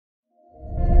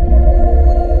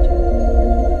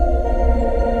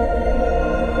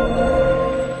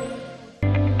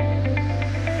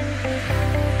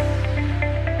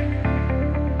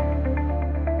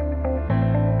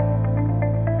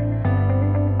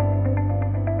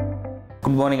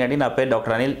Good morning అండి. నా పేరు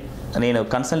డాక్టర్ అనిల్. నేను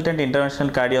consultant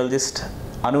international cardiologist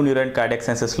neural cardiac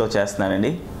సైన్సెస్లో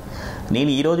చేస్తున్నానండి.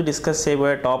 నేను ఈరోజు డిస్కస్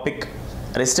చేయబోయే టాపిక్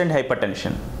రెసిస్టెంట్ హైపర్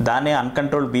టెన్షన్. దాన్నే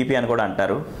అన్కంట్రోల్డ్ బీపీ అని కూడా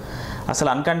అంటారు. అసలు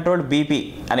అన్కంట్రోల్డ్ బీపీ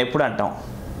అని ఎప్పుడు అంటాం?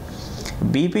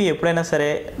 బీపీ ఎప్పుడైనా సరే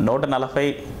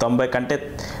 140-90 కంటే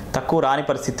తక్కువ రాని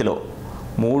పరిస్థితిలో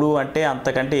 3 అంటే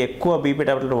అంతకంటే ఎక్కువ బీపీ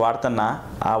టాబ్లెట్లు వాడుతున్నా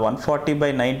ఆ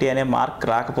 140/90 అనే మార్క్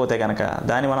రాకపోతే కనుక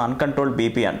దాన్ని మనం అన్కంట్రోల్డ్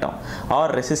బీపీ అంటాం,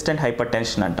 ఆర్ రెసిస్టెంట్ హైపర్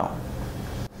టెన్షన్ అంటాం.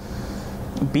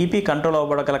 బీపీ కంట్రోల్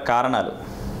అవ్వబడగల కారణాలు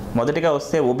మొదటిగా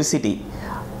వస్తే ఒబిసిటీ,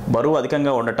 బరువు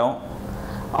అధికంగా ఉండటం,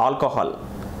 ఆల్కహాల్,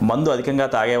 మందు అధికంగా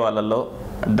తాగే వాళ్ళల్లో,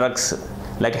 డ్రగ్స్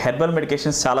లైక్ హెర్బల్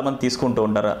మెడికేషన్స్ చాలామంది తీసుకుంటూ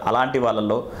ఉంటారు. అలాంటి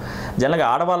వాళ్ళల్లో జనరల్గా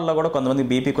ఆడవాళ్ళలో కూడా కొంతమంది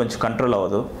బీపీ కొంచెం కంట్రోల్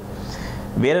అవ్వదు.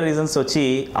 వేరే రీజన్స్ వచ్చి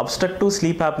అబ్స్ట్రక్టివ్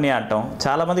స్లీప్ యాప్నియా అంటాం.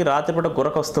 చాలామంది రాత్రిపూట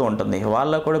గురక వస్తూ ఉంటుంది,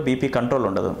 వాళ్ళలో కూడా బీపీ కంట్రోల్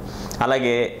ఉండదు.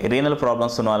 అలాగే రీనల్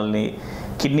ప్రాబ్లమ్స్ ఉన్న వాళ్ళని,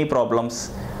 కిడ్నీ ప్రాబ్లమ్స్,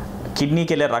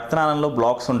 కిడ్నీకి వెళ్ళే రక్తనాళంలో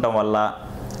బ్లాక్స్ ఉండటం వల్ల,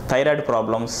 థైరాయిడ్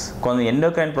ప్రాబ్లమ్స్, కొన్ని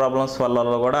ఎండోక్రైన్ ప్రాబ్లమ్స్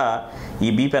వల్ల కూడా ఈ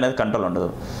బీపీ అనేది కంట్రోల్ ఉండదు.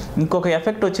 ఇంకొక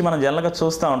ఎఫెక్ట్ వచ్చి మనం జనరల్గా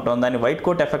చూస్తూ ఉంటాం, దాన్ని వైట్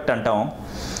కోట్ ఎఫెక్ట్ అంటాం.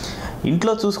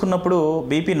 ఇంట్లో చూసుకున్నప్పుడు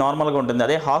బీపీ నార్మల్గా ఉంటుంది,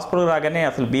 అదే హాస్పిటల్ రాగానే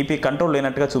అసలు బీపీ కంట్రోల్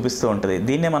లేనట్టుగా చూపిస్తూ ఉంటుంది.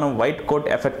 దీన్నే మనం వైట్ కోట్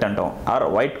ఎఫెక్ట్ అంటాం, are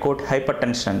white coat hyper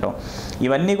tension అంటాం.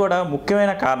 ఇవన్నీ కూడా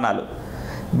ముఖ్యమైన కారణాలు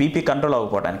బీపీ కంట్రోల్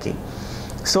అవ్వకపోవడానికి.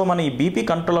 సో మనం ఈ బీపీ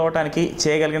కంట్రోల్ అవ్వడానికి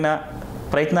చేయగలిగిన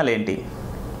ప్రయత్నాలు ఏంటి?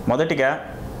 మొదటిగా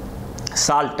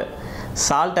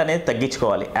సాల్ట్ అనేది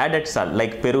తగ్గించుకోవాలి. యాడెడ్ సాల్ట్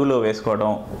లైక్ పెరుగులో వేసుకోవడం,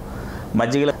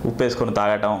 మజ్జిగలో ఉప్పు వేసుకొని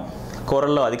తాగటం,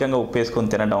 కూరల్లో అధికంగా ఉప్పు వేసుకొని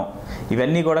తినడం,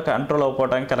 ఇవన్నీ కూడా కంట్రోల్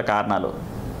అవ్వకపోవడానికి గల కారణాలు.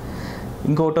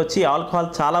 ఇంకొకటి వచ్చి ఆల్కహాల్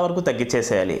చాలా వరకు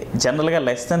తగ్గించేసేయాలి. జనరల్గా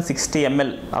less than 60 ml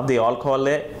of the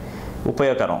ఆల్కహాలే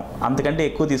ఉపయోగకరం, అంతకంటే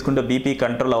ఎక్కువ తీసుకుంటే బీపీ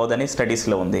కంట్రోల్ అవ్వదని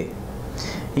స్టడీస్లో ఉంది.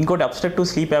 ఇంకోటి అబ్స్ట్రక్టివ్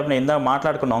స్లీప్ యాప్ని ఇందాక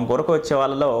మాట్లాడుకున్నాం. గురక వచ్చే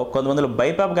వాళ్ళలో కొంతమందిలో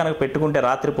బైపాప్ కనుక పెట్టుకుంటే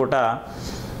రాత్రిపూట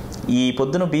ఈ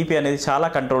పొద్దున బీపీ అనేది చాలా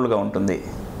కంట్రోల్గా ఉంటుంది.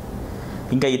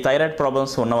 ఇంకా ఈ థైరాయిడ్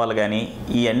ప్రాబ్లమ్స్ ఉన్నవాళ్ళు కానీ,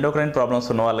 ఈ ఎండోక్రైన్ ప్రాబ్లమ్స్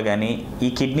ఉన్నవాళ్ళు కానీ, ఈ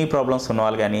కిడ్నీ ప్రాబ్లమ్స్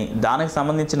ఉన్నవాళ్ళు కానీ దానికి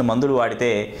సంబంధించిన మందులు వాడితే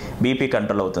బీపీ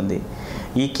కంట్రోల్ అవుతుంది.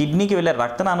 ఈ కిడ్నీకి వెళ్ళే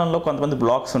రక్తనాళంలో కొంతమంది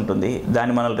బ్లాక్స్ ఉంటుంది,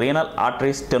 దాన్ని మనం రీనల్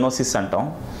ఆర్టరీ స్టెనోసిస్ అంటాం.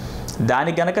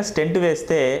 దానికి కనుక స్టెంట్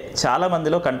వేస్తే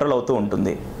చాలామందిలో కంట్రోల్ అవుతూ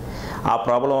ఉంటుంది. ఆ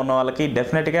ప్రాబ్లం ఉన్న వాళ్ళకి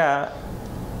డెఫినెట్గా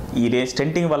ఈ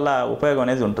స్టెంటింగ్ వల్ల ఉపయోగం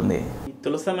అనేది ఉంటుంది. ఈ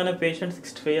తులసమైన పేషెంట్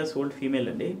 65 years ఓల్డ్ ఫీమేల్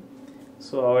అండి.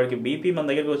 సో ఆవిడకి బీపీ మన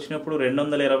దగ్గరికి వచ్చినప్పుడు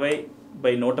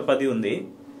 220/110 ఉంది.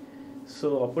 సో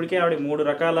అప్పటికే ఆవిడ 3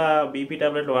 రకాల బీపీ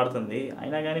టాబ్లెట్లు వాడుతుంది.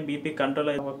 అయినా కానీ బీపీ కంట్రోల్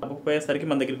అవ్వకపోయేసరికి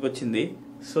మన దగ్గరికి వచ్చింది.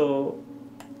 సో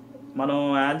మనం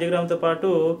యాంజియోగ్రామ్తో పాటు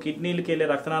కిడ్నీలకి వెళ్ళే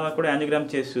రక్తనాళాలకు కూడా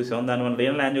యాంజియోగ్రామ్ చేసి చూసాం. దాన్ని మనం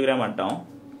రీనల్ యాంజియోగ్రామ్ అంటాం.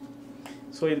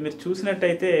 సో ఇది మీరు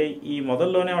చూసినట్టయితే ఈ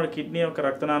మొదల్లోనే ఆవిడ కిడ్నీ యొక్క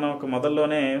రక్తనాళం యొక్క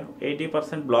మొదల్లోనే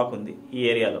 80% బ్లాక్ ఉంది ఈ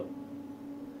ఏరియాలో.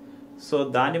 సో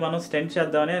దాన్ని మనం స్టెంట్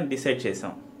చేద్దామని డిసైడ్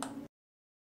చేసాం.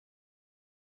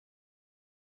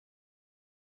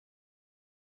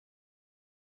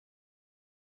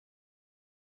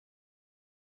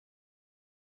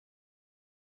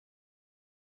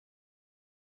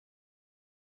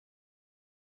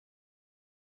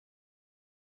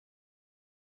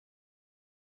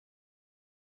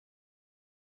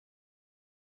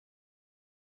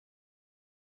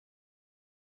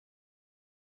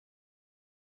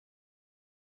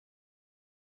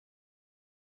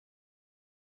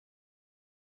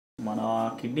 మన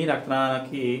కిడ్నీ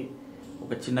రక్తనాళానికి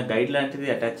ఒక చిన్న గైడ్ లాంటిది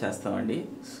అటాచ్ చేస్తామండి.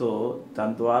 సో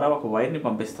దాని ద్వారా ఒక వైర్ని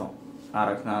పంపిస్తాం ఆ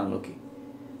రక్తనాళంలోకి.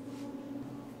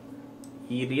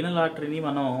 ఈ రీనల్ ఆర్టరీని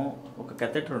మనం ఒక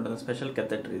కెథెటర్ ఉంటుంది, స్పెషల్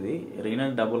కెథెటర్, ఇది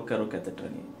రీనల్ డబుల్ కర్వ్ కెథెటర్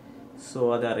అని. సో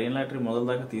అది ఆ రీనల్ ఆర్టరీ మొదల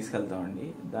దాకా తీసుకెళ్తామండి.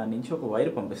 దాని నుంచి ఒక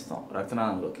వైర్ పంపిస్తాం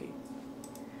రక్తనాళంలోకి.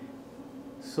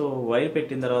 సో వైర్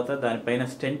పెట్టిన తర్వాత దానిపైన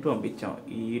స్టెంట్ పంపించాం.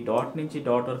 ఈ డాట్ నుంచి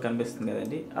డాట్ వరకు కనిపిస్తుంది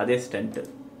కదండి, అదే స్టెంట్.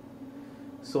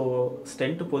 సో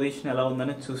స్టెంట్ పొజిషన్ ఎలా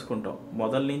ఉందని చూసుకుంటాం.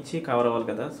 మొదల నుంచి కవర్ అవ్వాలి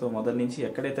కదా, సో మొదల నుంచి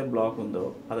ఎక్కడైతే బ్లాక్ ఉందో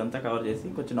అదంతా కవర్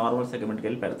చేసి కొంచెం నార్మల్ సెగ్మెంట్కి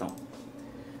వెళ్ళి పెడతాం.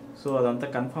 సో అదంతా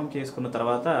కన్ఫర్మ్ చేసుకున్న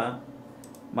తర్వాత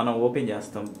మనం ఓపెన్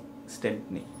చేస్తాం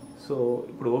స్టెంట్ని. సో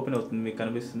ఇప్పుడు ఓపెన్ అవుతుంది, మీకు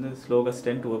కనిపిస్తుంది స్లోగా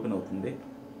స్టెంట్ ఓపెన్ అవుతుంది.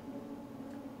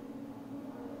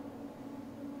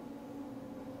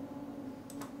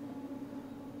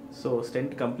 సో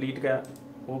స్టెంట్ కంప్లీట్గా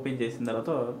ఓపెన్ చేసిన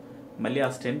తర్వాత మళ్ళీ ఆ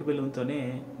స్టెంట్ బెలూన్తోనే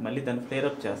మళ్ళీ దాన్ని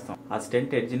ఫ్లేరప్ చేస్తాం, ఆ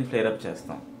స్టెంట్ ఎడ్జ్ని ఫ్లేరప్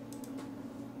చేస్తాం.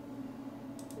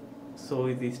 సో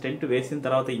ఇది స్టెంట్ వేసిన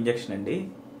తర్వాత ఇంజెక్షన్ అండి.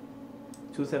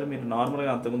 చూసారా మీరు,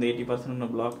 నార్మల్గా అంతకుముందు 80% ఉన్న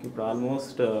బ్లాక్ ఇప్పుడు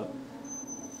ఆల్మోస్ట్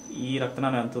ఈ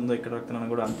రక్తనాళం ఎంత ఉందో ఇక్కడ రక్తనాళం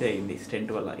కూడా అంతే అయింది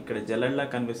స్టెంట్ వల్ల. ఇక్కడ జల్లెడ్లా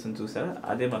కనిపిస్తుంది చూసారా,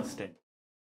 అదే మన స్టెంట్.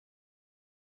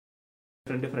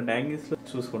 డిఫరెంట్ యాంగిల్స్లో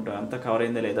చూసుకుంటాం అంతా కవర్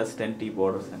అయిందా లేదా స్టెంట్ ఈ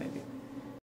బోర్డర్స్ అనేది.